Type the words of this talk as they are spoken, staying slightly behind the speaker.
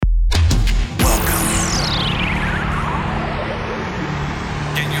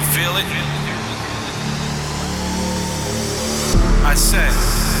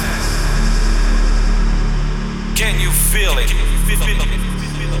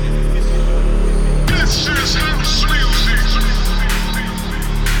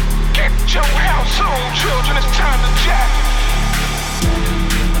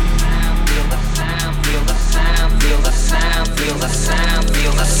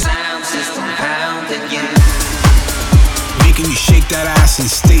relax and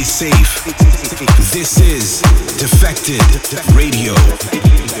stay safe. This is Defected Radio.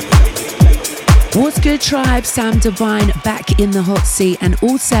 What's good, tribe? Sam Divine back in the hot seat and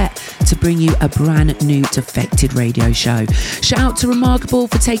all set to bring you a brand new Defected radio show. Shout out to Remarkable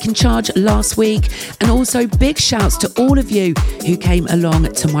for taking charge last week, and also big shouts to all of you who came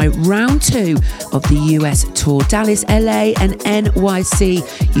along to my round 2 of the US tour, Dallas, LA and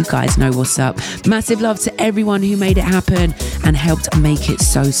NYC. You guys know what's up. Massive love to everyone who made it happen and helped make it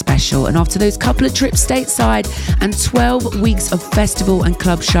so special. And after those couple of trips stateside and 12 weeks of festival and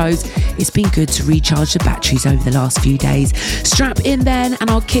club shows, it's been good to recharge the batteries over the last few days. Strap in then, and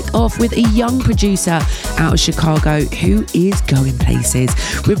I'll kick off with a young producer out of Chicago who is going places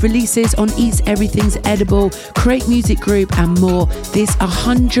with releases on Eats Everything's Edible, Create Music Group and more. This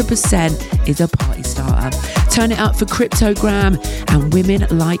 100% is a party starter. Turn it up for Kryptogram and Women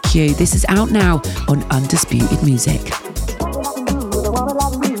Like You. This is out now on Undisputed Music.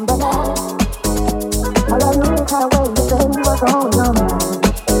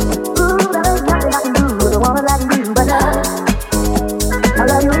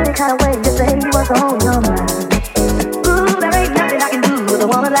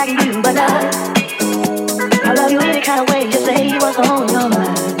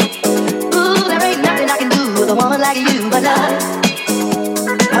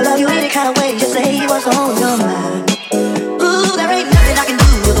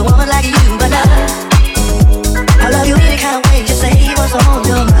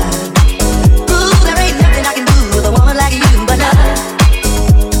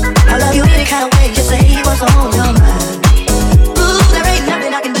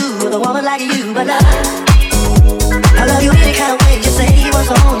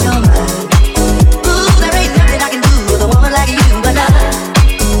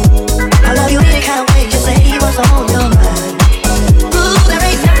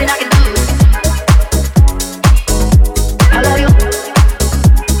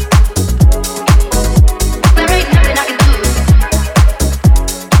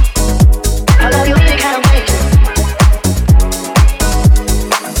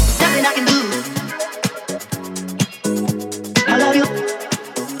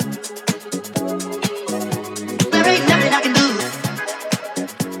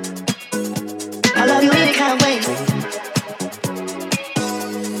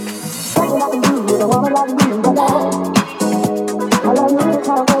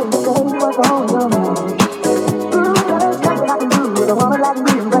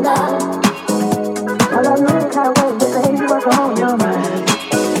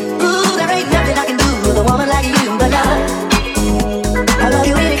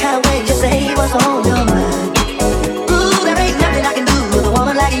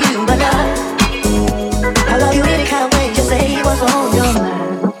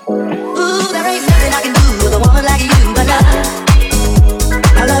 There ain't nothing I can do with a woman like you.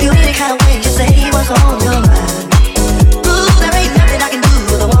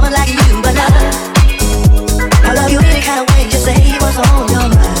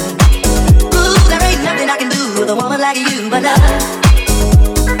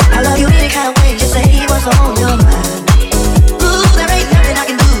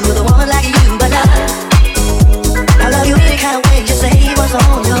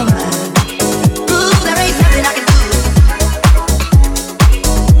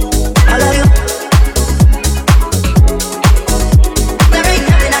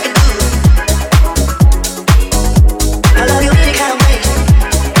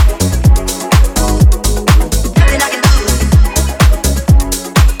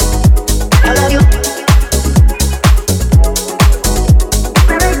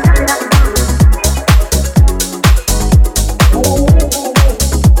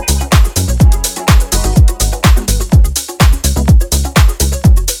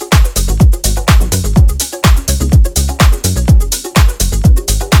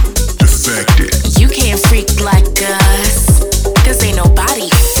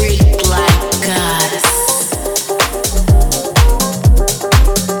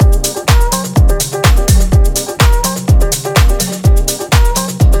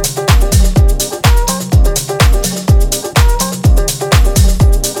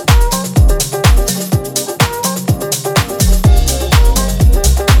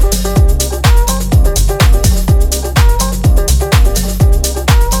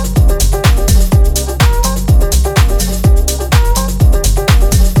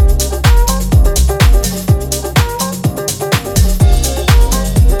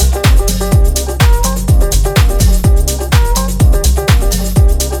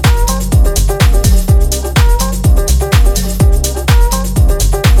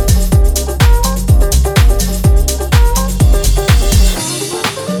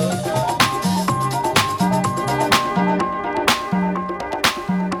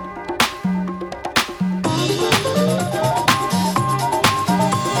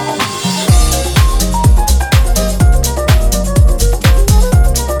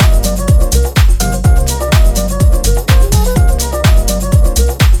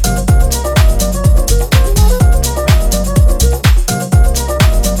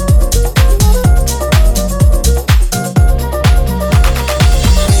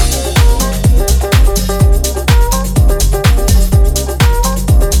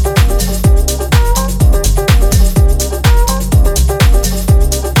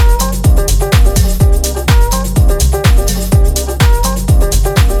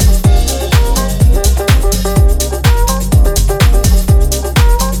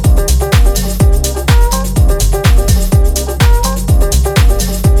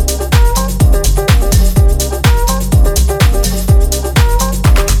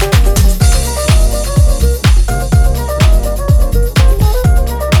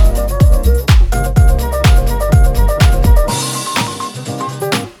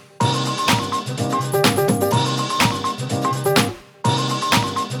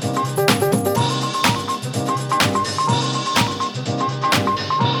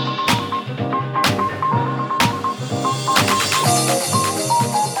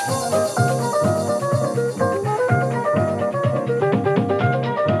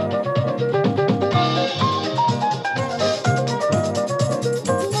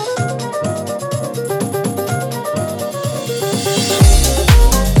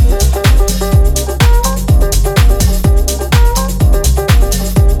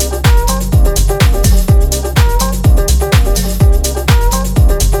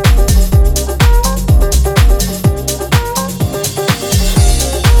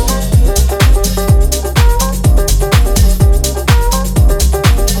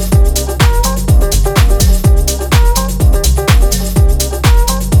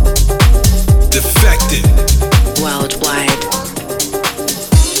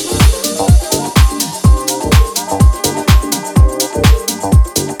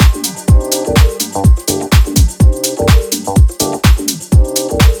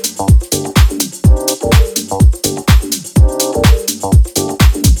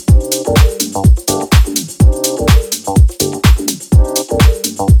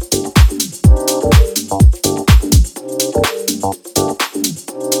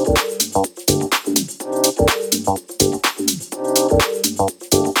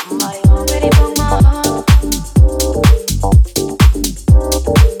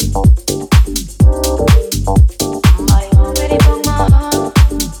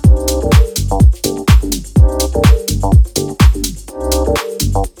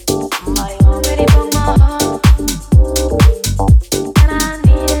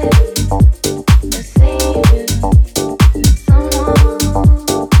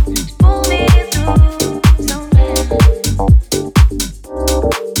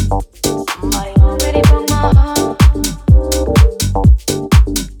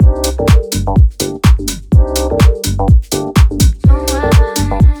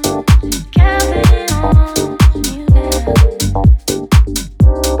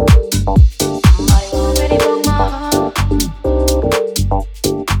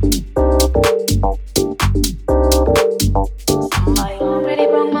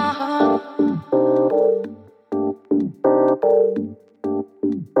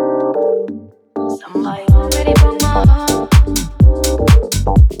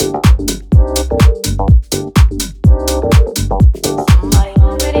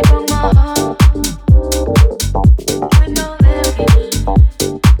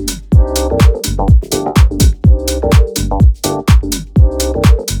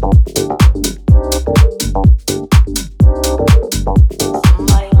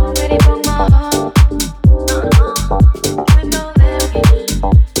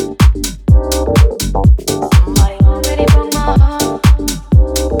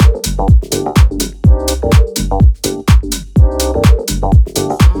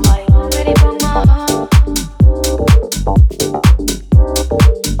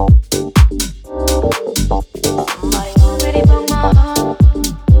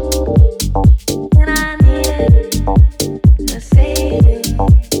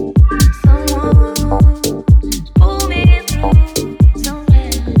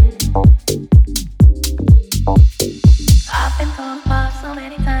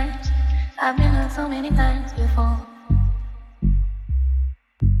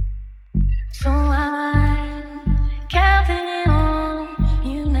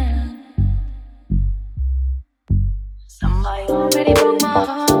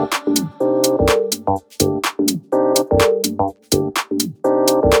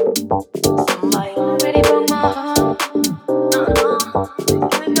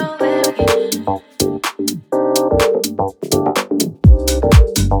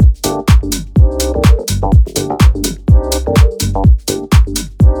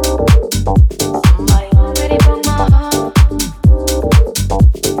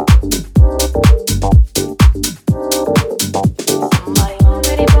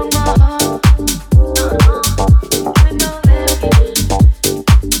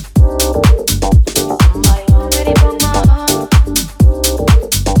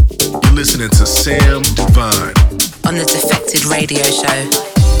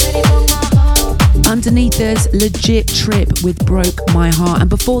 Legit Trip with Broke My Heart, and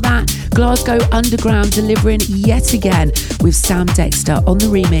before that Glasgow Underground delivering yet again with Sam Dexter on the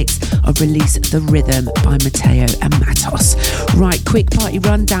remix of Release the Rhythm by Mateo and Matos. Right, quick party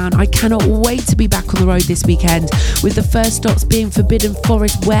rundown. I cannot wait to be back on the road this weekend, with the first stops being Forbidden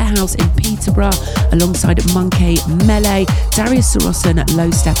Forest Warehouse in Peterborough alongside Monkey, Melee, Darius Sarosan,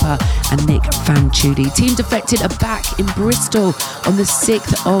 Low Stepper and Nick Fanciulli. Team Defected are back in Bristol on the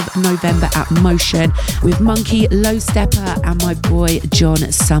 6th of November at Motion with Monkey, Low Stepper and my boy John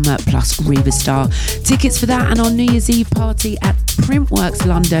Summer plus Reva Star. Tickets for that and our New Year's Eve party at Printworks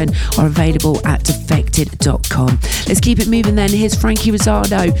London are available at defected.com. Let's keep it moving then. Here's Franky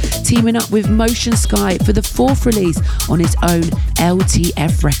Rizardo teaming up with Motion Sky for the 4th release on his own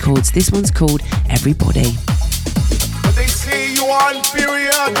LTF Records. This one's called Everybody. When they say you are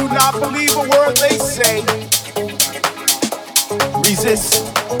inferior, do not believe a word they say. Resist.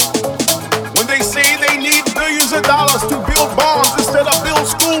 When they say they need billions of dollars to build bombs instead of build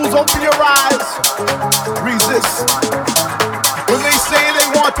schools, open your eyes. Resist. When they say they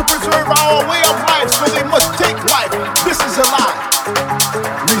want to preserve our way of life, so they must take life, this is a lie.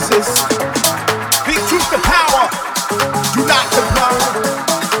 Resist. They keep the power. Do not comply.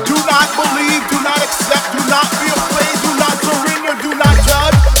 Do not believe. Do not accept. Do not be afraid. Do not surrender. Do not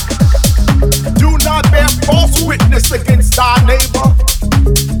judge. Do not bear false witness against our neighbor.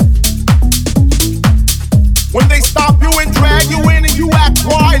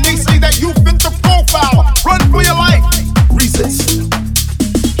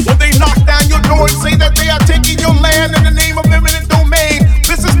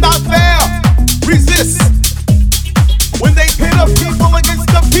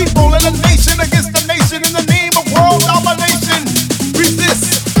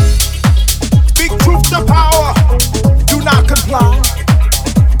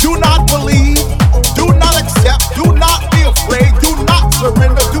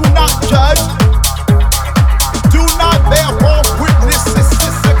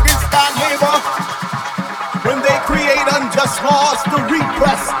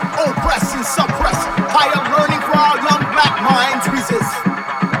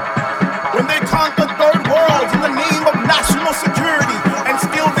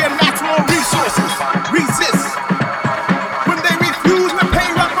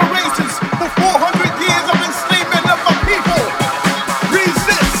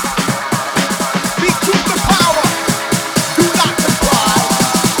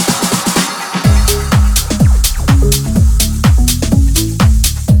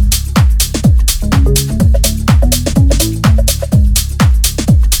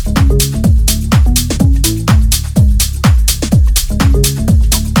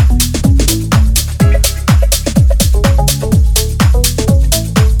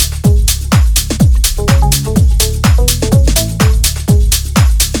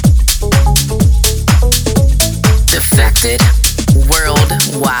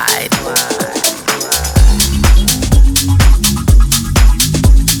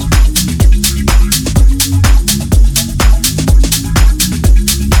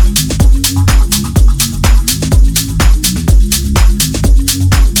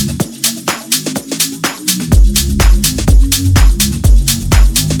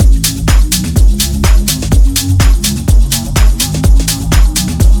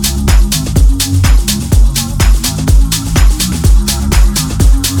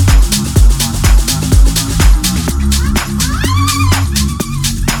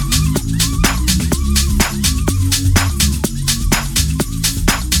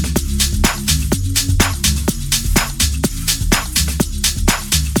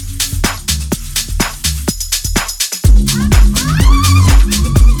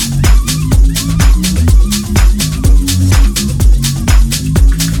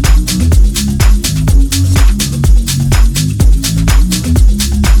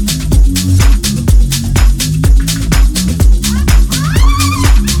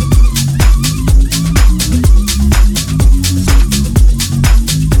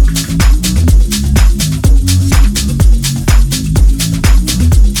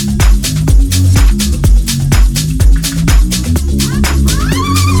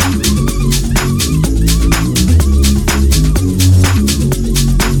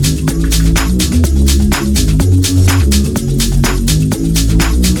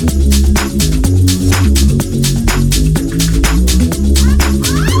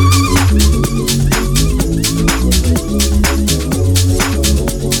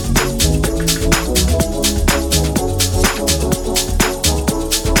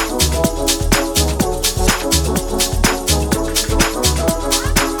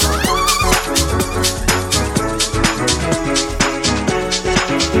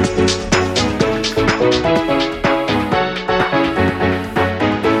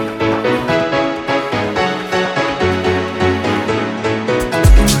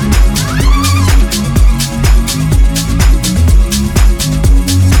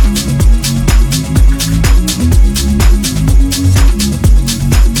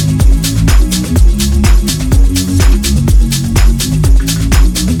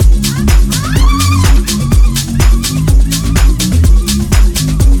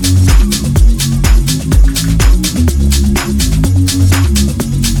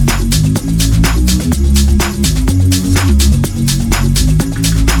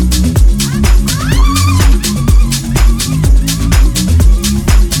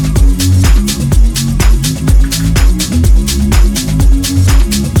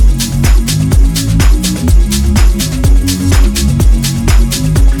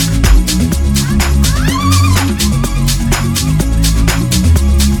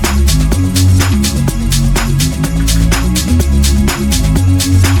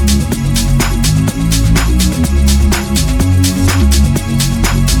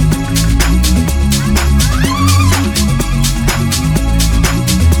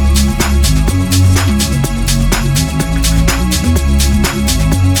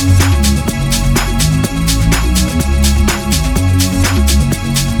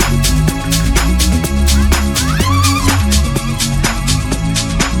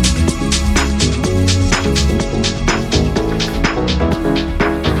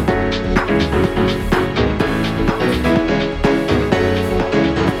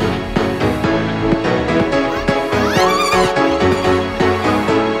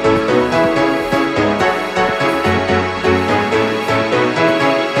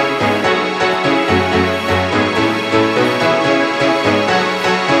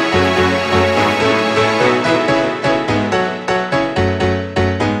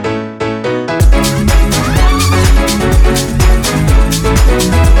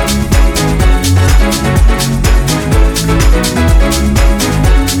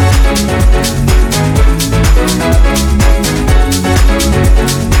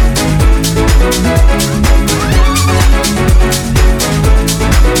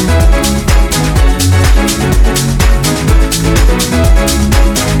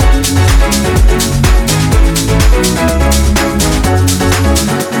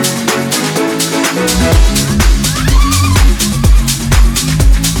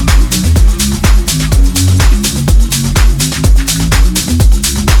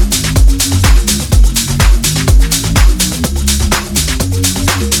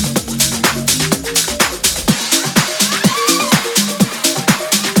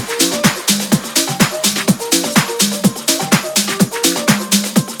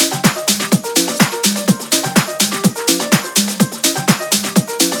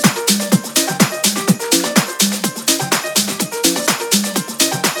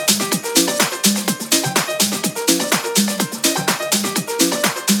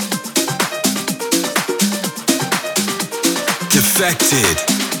 Defected.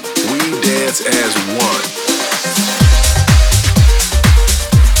 We dance as one.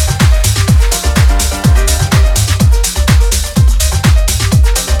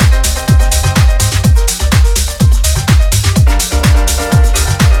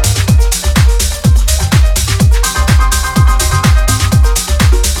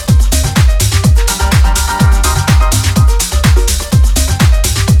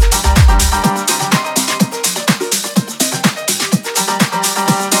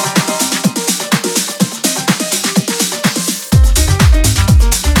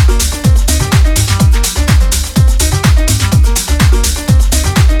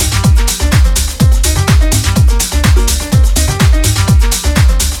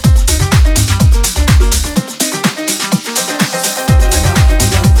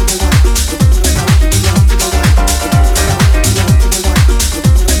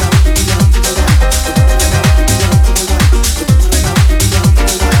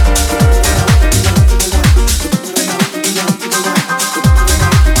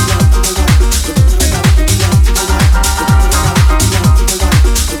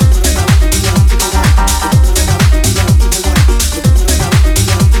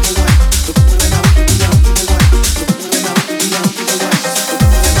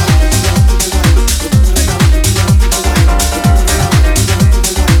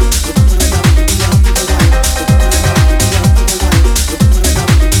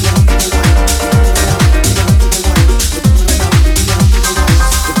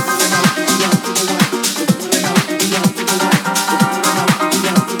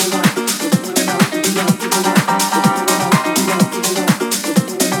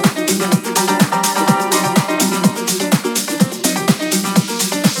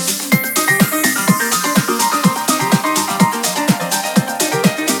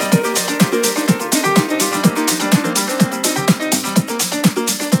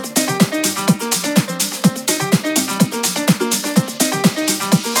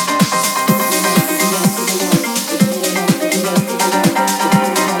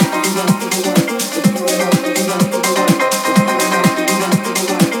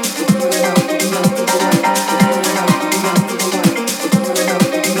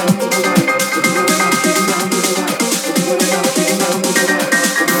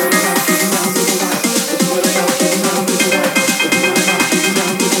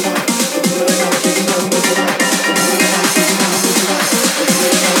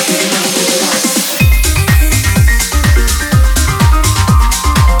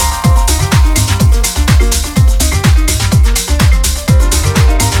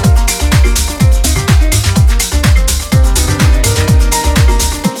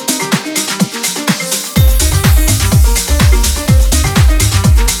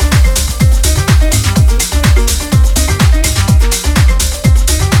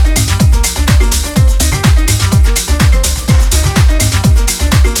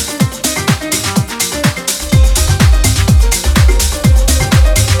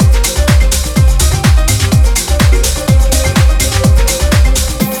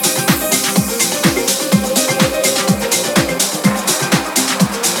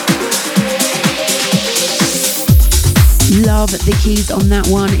 The keys on that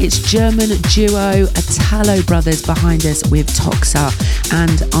one. It's German duo ItaloBros behind us with Toxa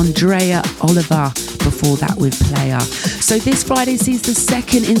and Andrea Oliva before that with Playa. So this Friday sees the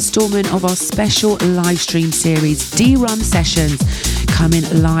second instalment of our special live stream series D-Run Sessions coming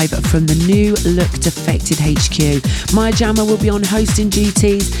live from the new look Defected HQ. My Jammer will be on hosting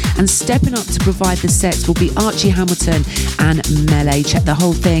duties and stepping up to provide the sets will be Archie Hamilton and Melee. Check the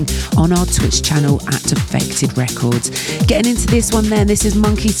whole thing on our Twitch channel at Defected Records. Getting into this one then, this is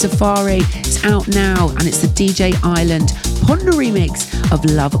Monkey Safari. It's out now and it's the DJ Island Ponder remix of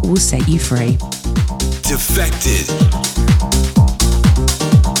Love Will Set You Free. Defected.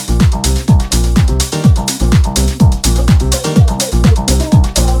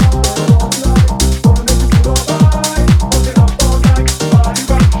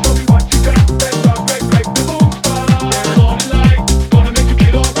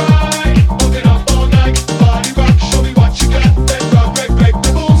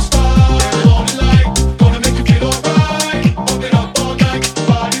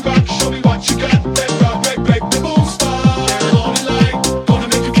 Show me what you got, then rock, break the boom, star.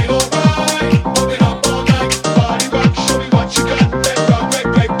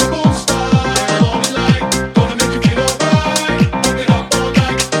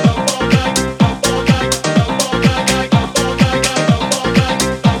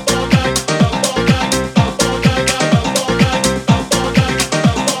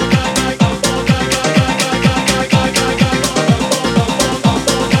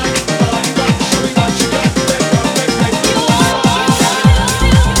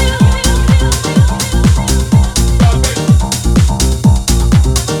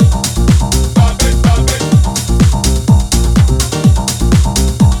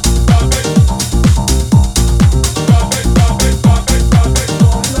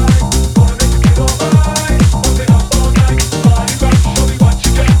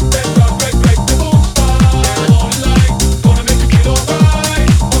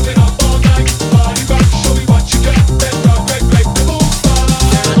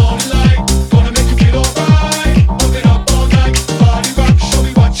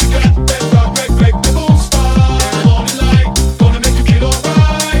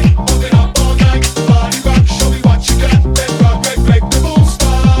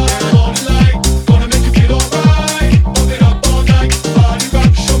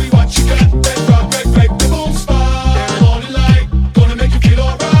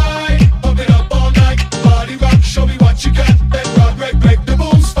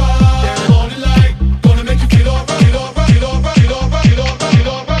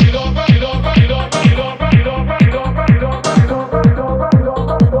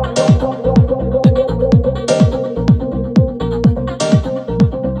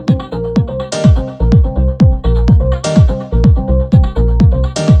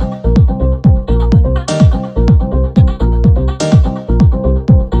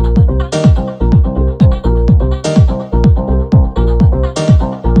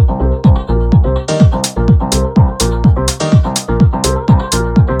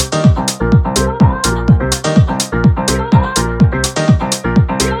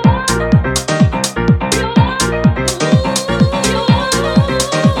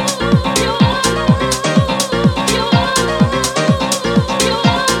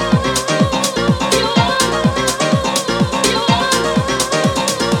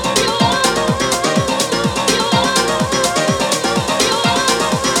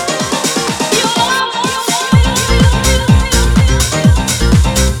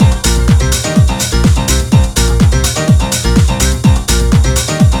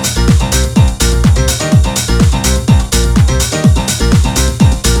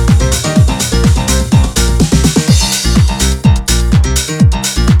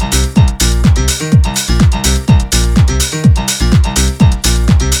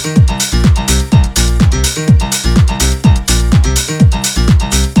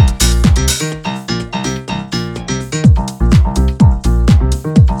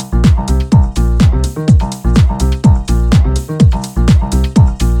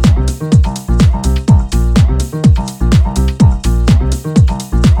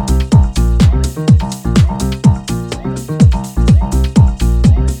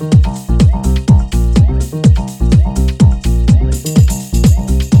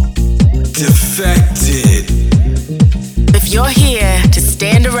 Defected. If you're here to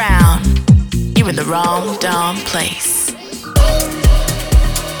stand around, you're in the wrong darn place.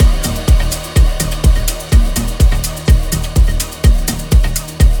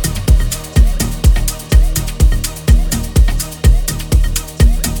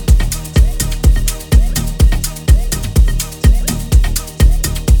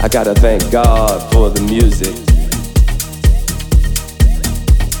 I gotta thank God for the music.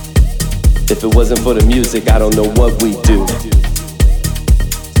 If it wasn't for the music, I don't know what we'd do.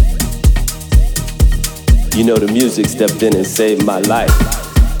 You know, the music stepped in and saved my life.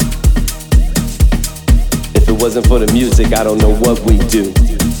 If it wasn't for the music, I don't know what we'd do.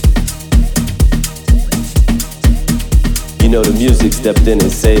 You know, the music stepped in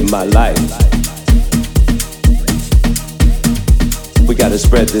and saved my life. We gotta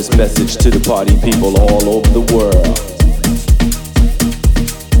spread this message to the party people all over the world.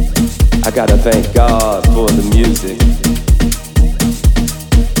 I gotta thank God for the music.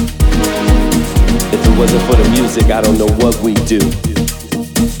 If it wasn't for the music, I don't know what we'd do.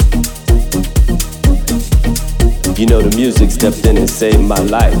 You know, the music stepped in and saved my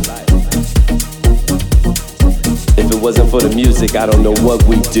life. If it wasn't for the music, I don't know what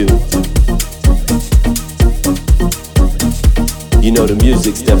we'd do. You know, the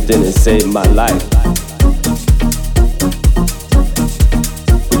music stepped in and saved my life.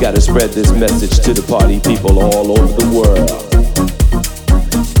 We gotta spread this message to the party people all over the world.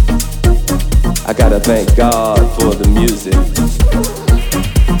 I gotta thank God for the music.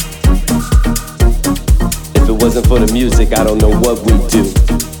 If it wasn't for the music, I don't know what we'd do.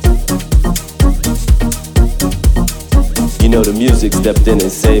 You know, the music stepped in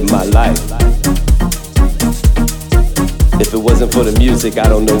and saved my life. If it wasn't for the music, I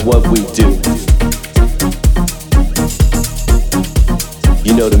don't know what we'd do.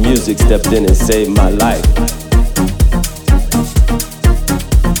 You know, the music stepped in and saved my life.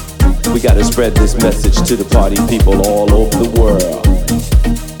 We gotta spread this message to the party people all over the world.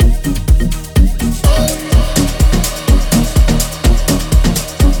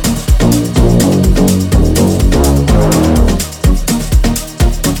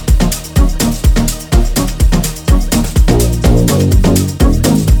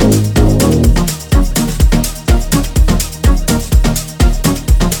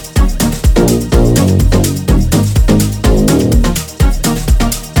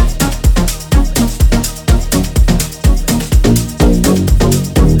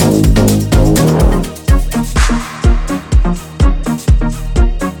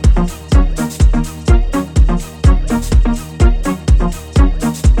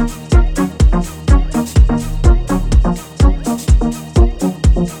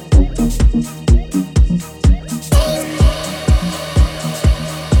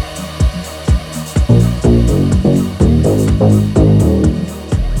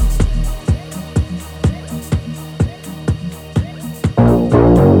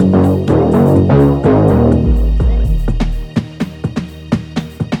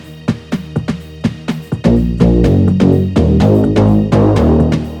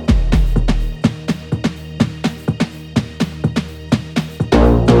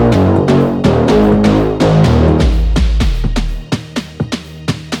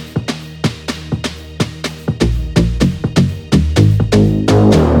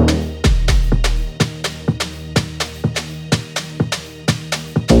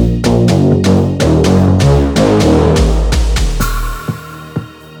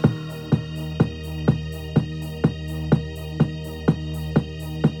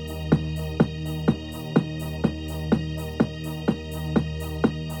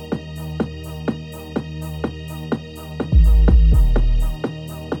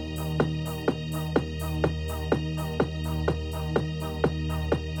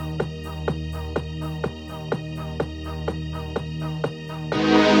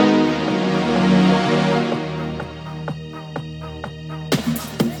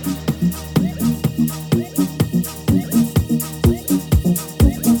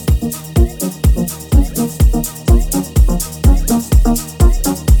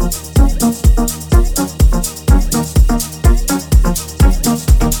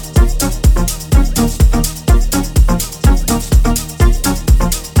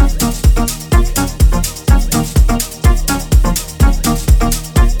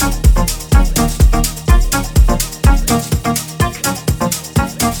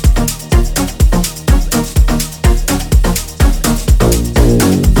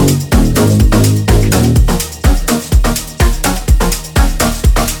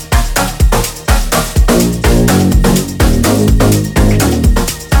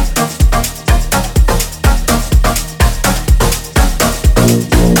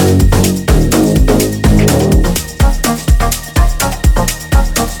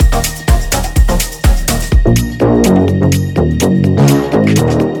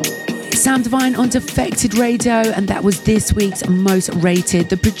 Divine on Defected Radio, and that was this week's most rated.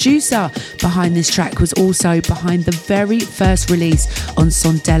 The producer behind this track was also behind the very first release on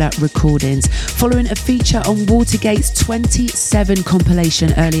Sondela Recordings, following a feature on Watergate's 27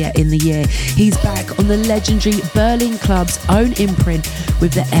 compilation earlier in the year. He's back on the legendary Berlin Club's own imprint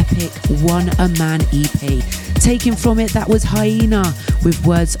with the epic One a Man EP. Taken from it, that was Hyenah with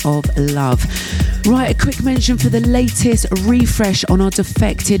Words of Love. Right, a quick mention for the latest refresh on our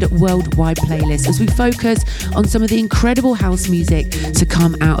Defected worldwide playlist as we focus on some of the incredible house music to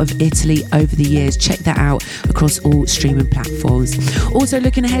come out of Italy over the years. Check that out across all streaming platforms. Also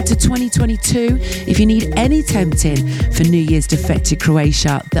looking ahead to 2022, if you need any tempting for New Year's Defected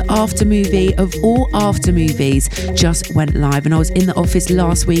Croatia, the after movie of all after movies just went live, and I was in the office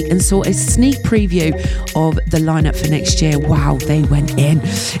last week and saw a sneak preview of the lineup for next year. Wow, they went in.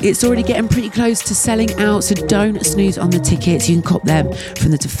 It's already getting pretty close to selling out, so don't snooze on the tickets. You can cop them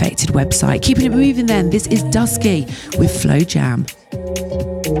from the Defected website. Keeping it moving then, this is Dusky with Flow Jam.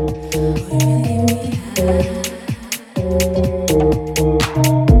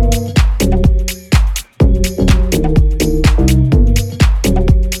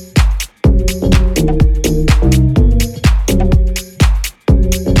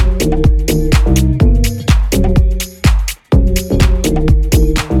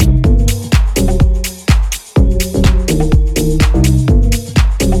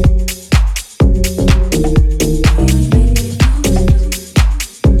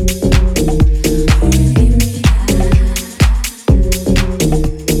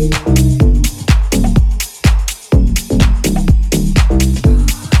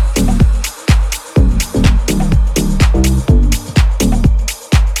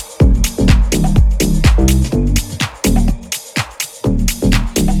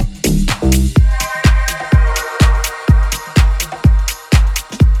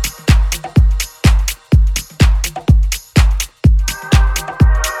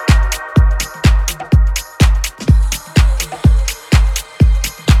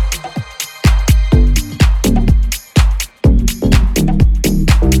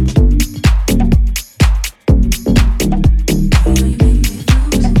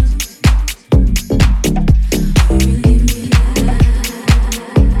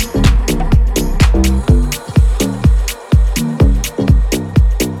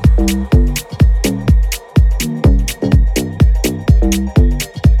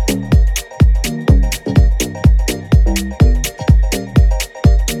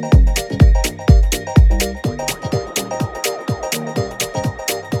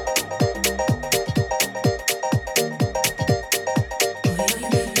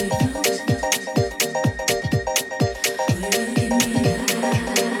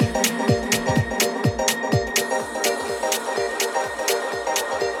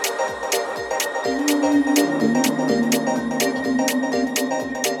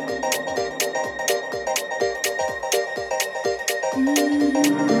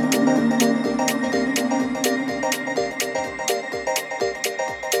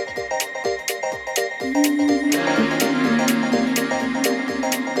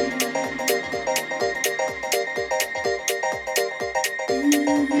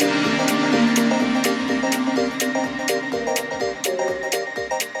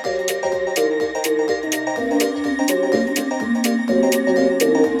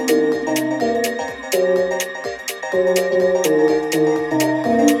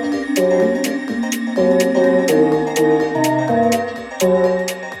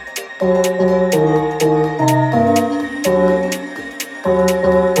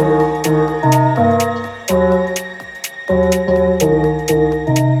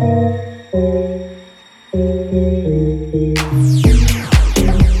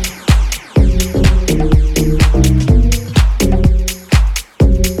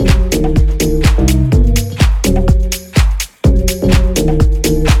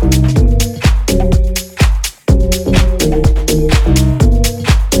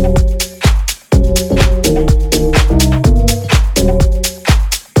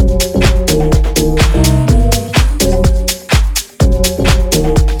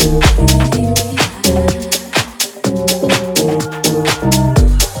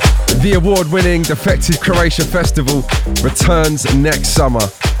 Award-winning Defected Croatia Festival returns next summer.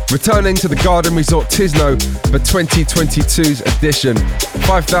 Returning to the Garden Resort Tisno for 2022's edition.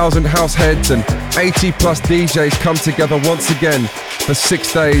 5,000 house heads and 80 plus DJs come together once again for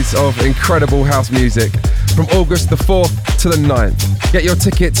 6 days of incredible house music from August the 4th to the 9th. Get your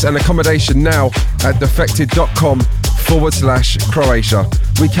tickets and accommodation now at defected.com/Croatia.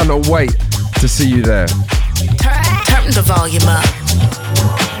 We cannot wait to see you there. Turn the volume up.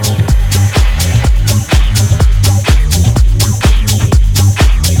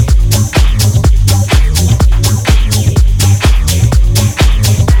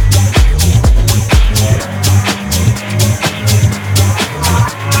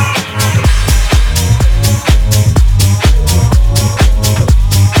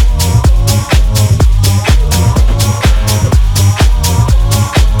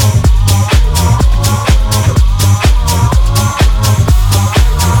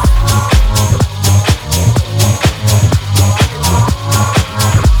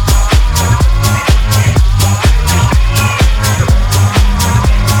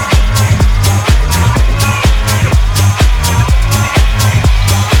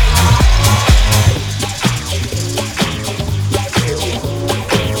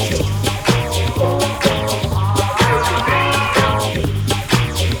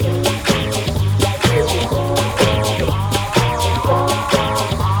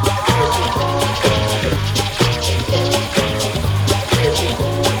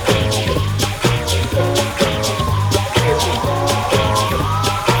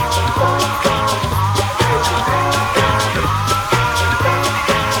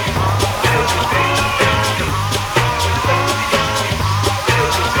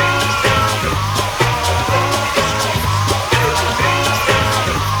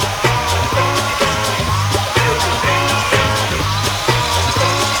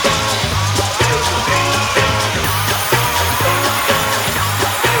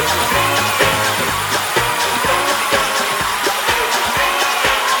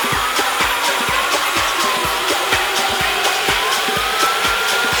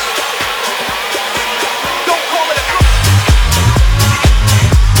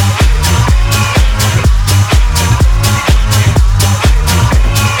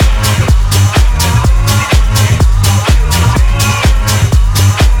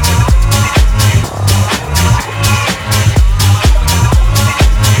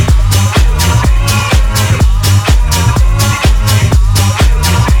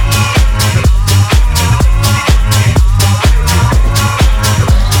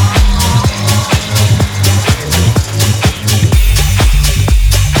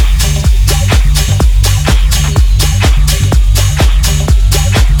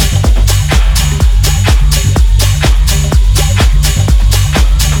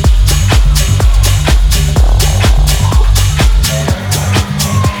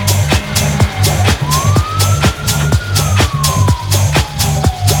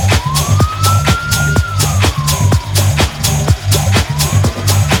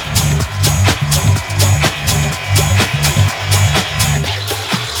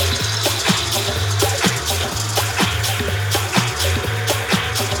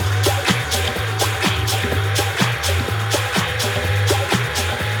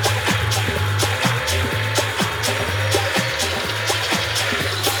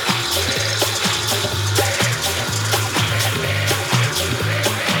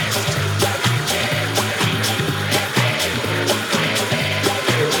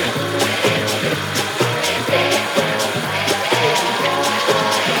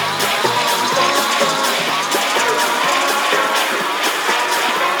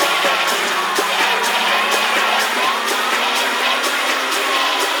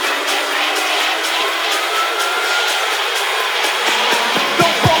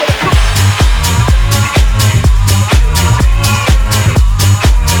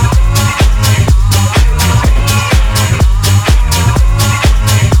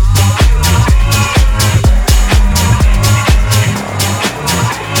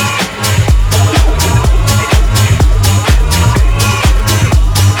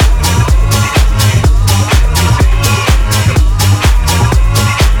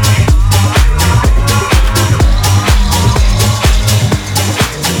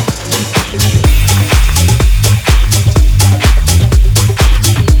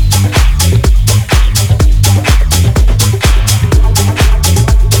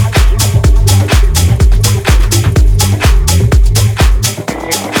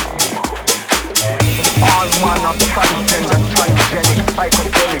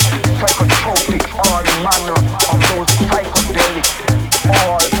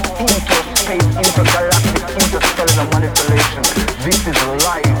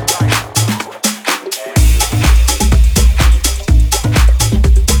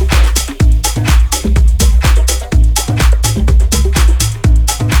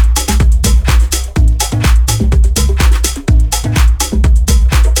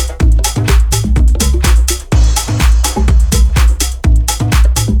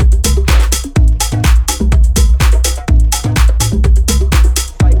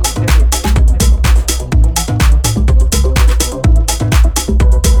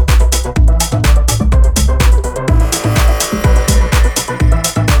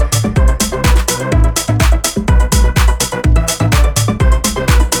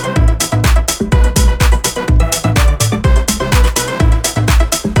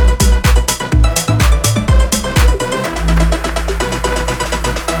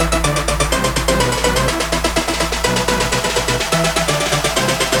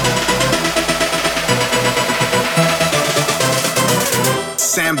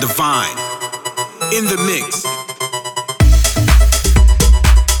 Divine. In the mix.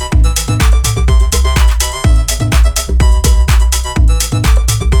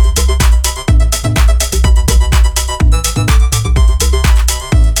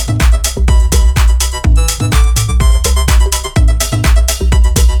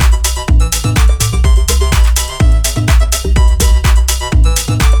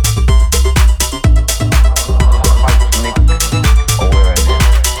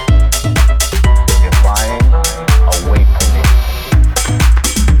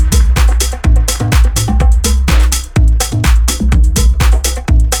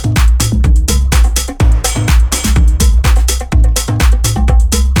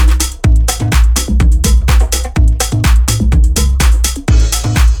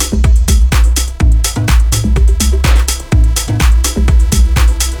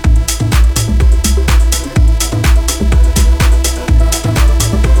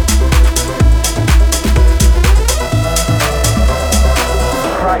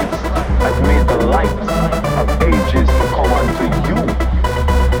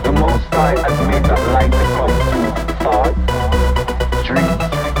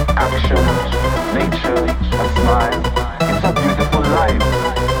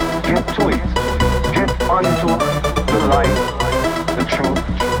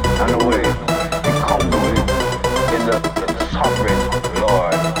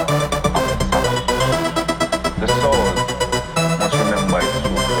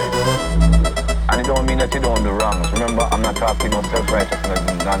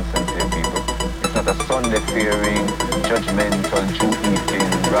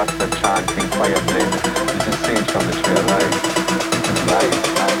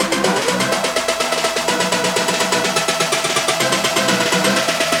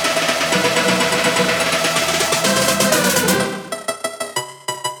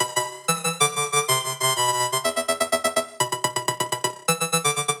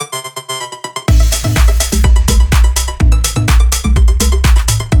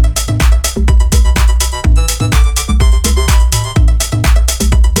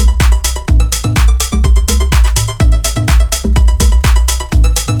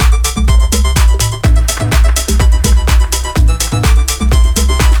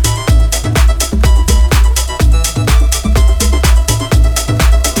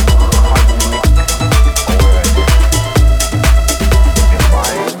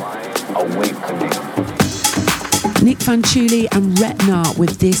 Fanciulli and RETNA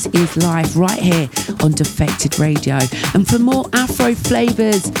with This Is Life right here on Defected Radio. And for more Afro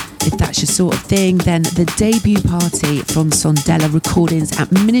flavours, if that's your sort of thing, then the debut party from Sondela Recordings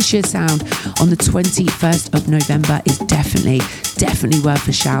at Miniature Sound on the 21st of November is definitely worth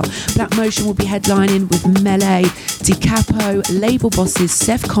a shout. Black Motion will be headlining with Melee, DiCapo, label bosses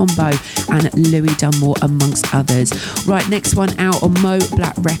Seth Combo and Louis Dunmore amongst others. Right, next one out on Mo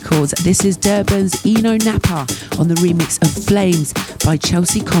Black Records. This is Durban's Eno Napa on the remix of Flames by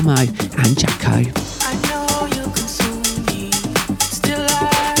Chelsea Como and Jacko.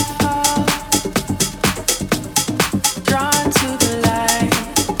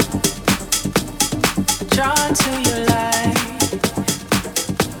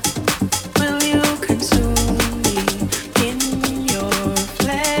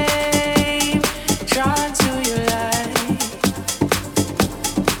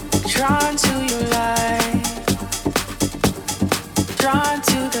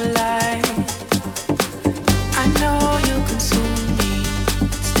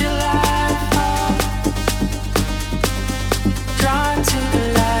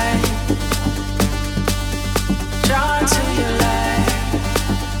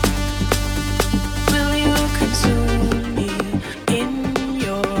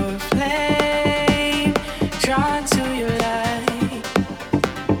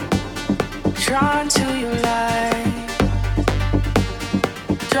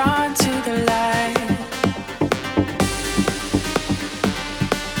 Drawn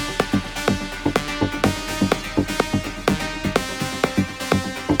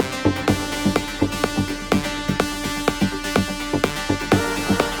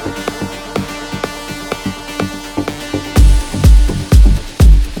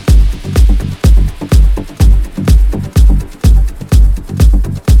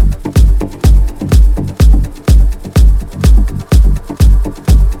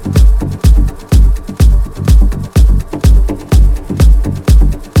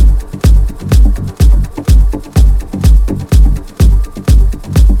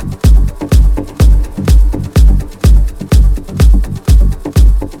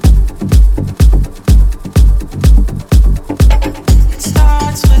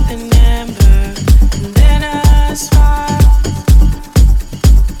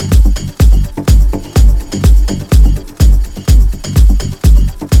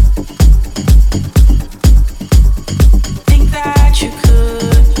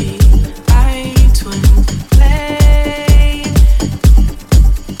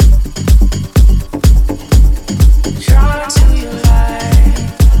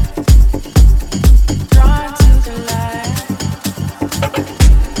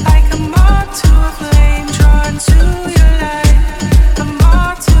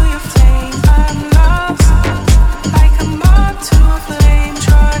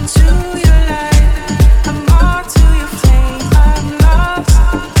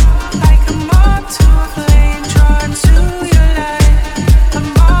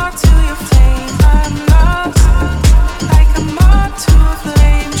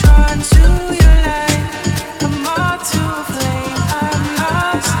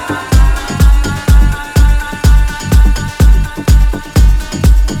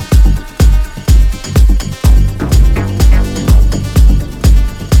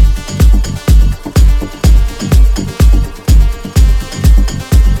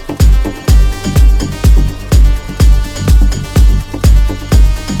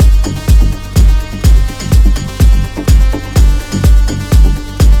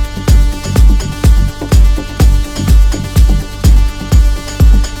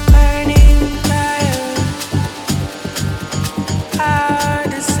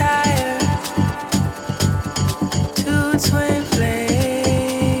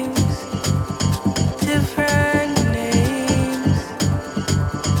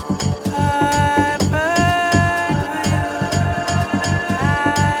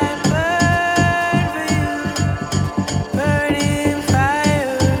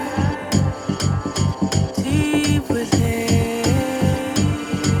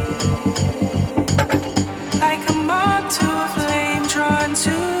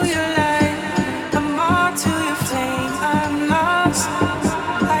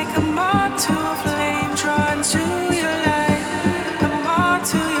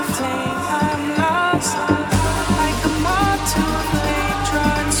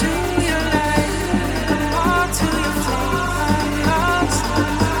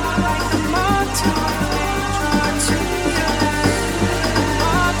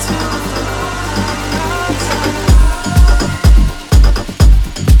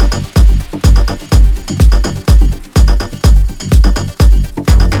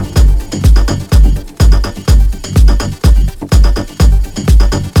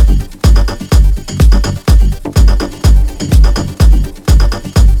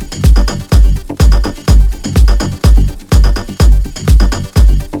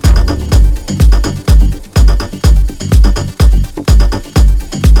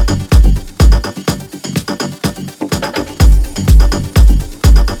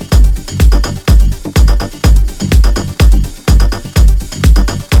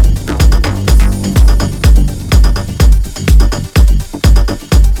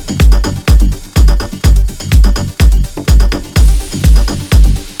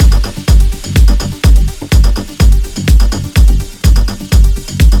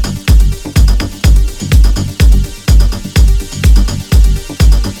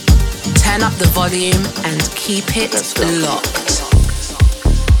the volume and keep it locked.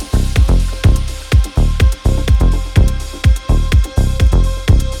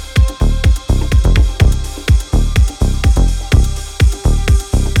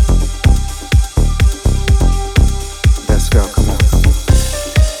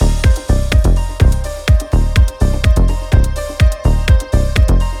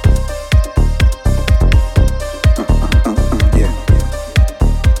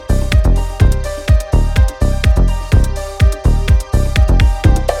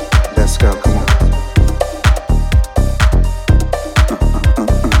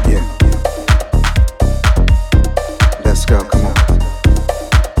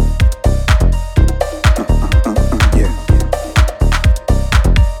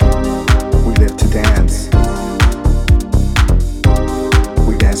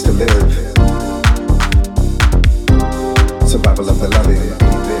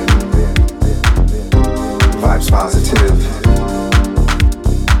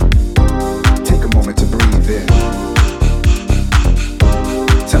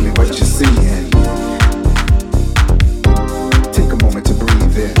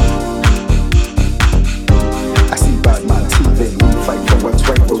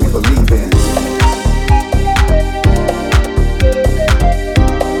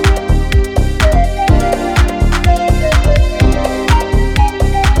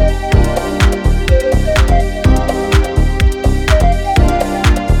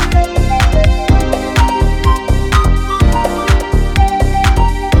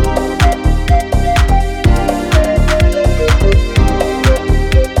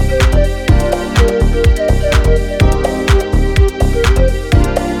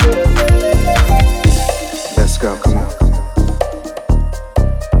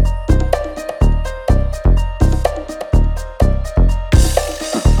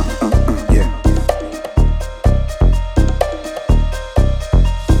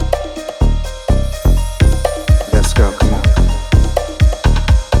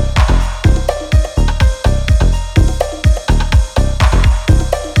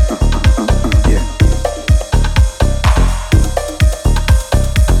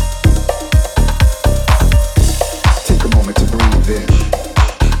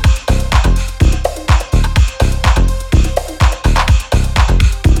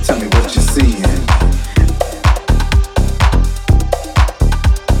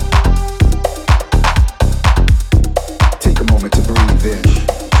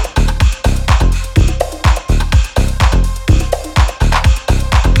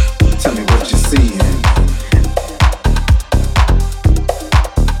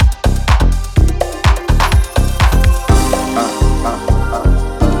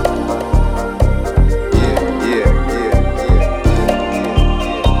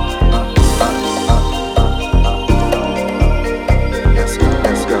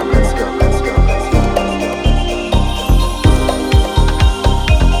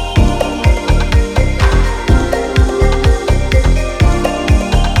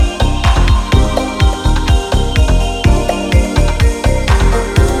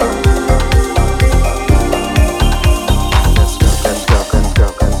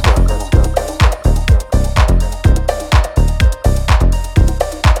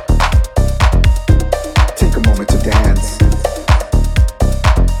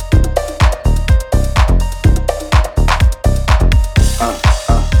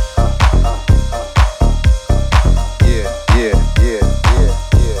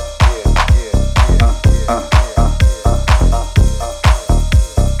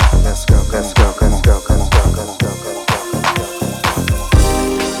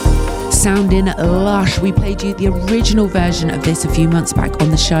 Sounding lush. We played you the original version of this a few months back on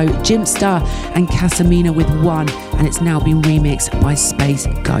the show, Jimstar and Casamina with One, and it's now been remixed by Space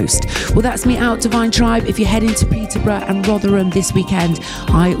Ghost. Well, that's me out, Divine Tribe. If you're heading to Peterborough and Rotherham this weekend,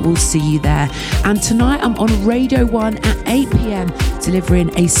 I will see you there. And tonight I'm on Radio 1 at 8 p.m,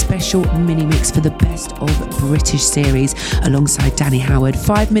 delivering a special mini mix for the Best of British series alongside Danny Howard.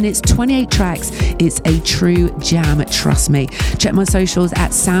 5 minutes, 28 tracks. It's a true jam, trust me. Check my socials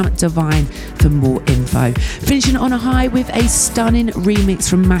at Sam Divine for more info. Finishing on a high with a stunning remix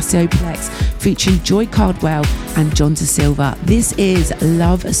from Mateo featuring Joy Cardwell and John Da Silva. This is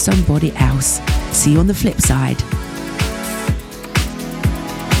Love Somebody Else. See you on the flip side.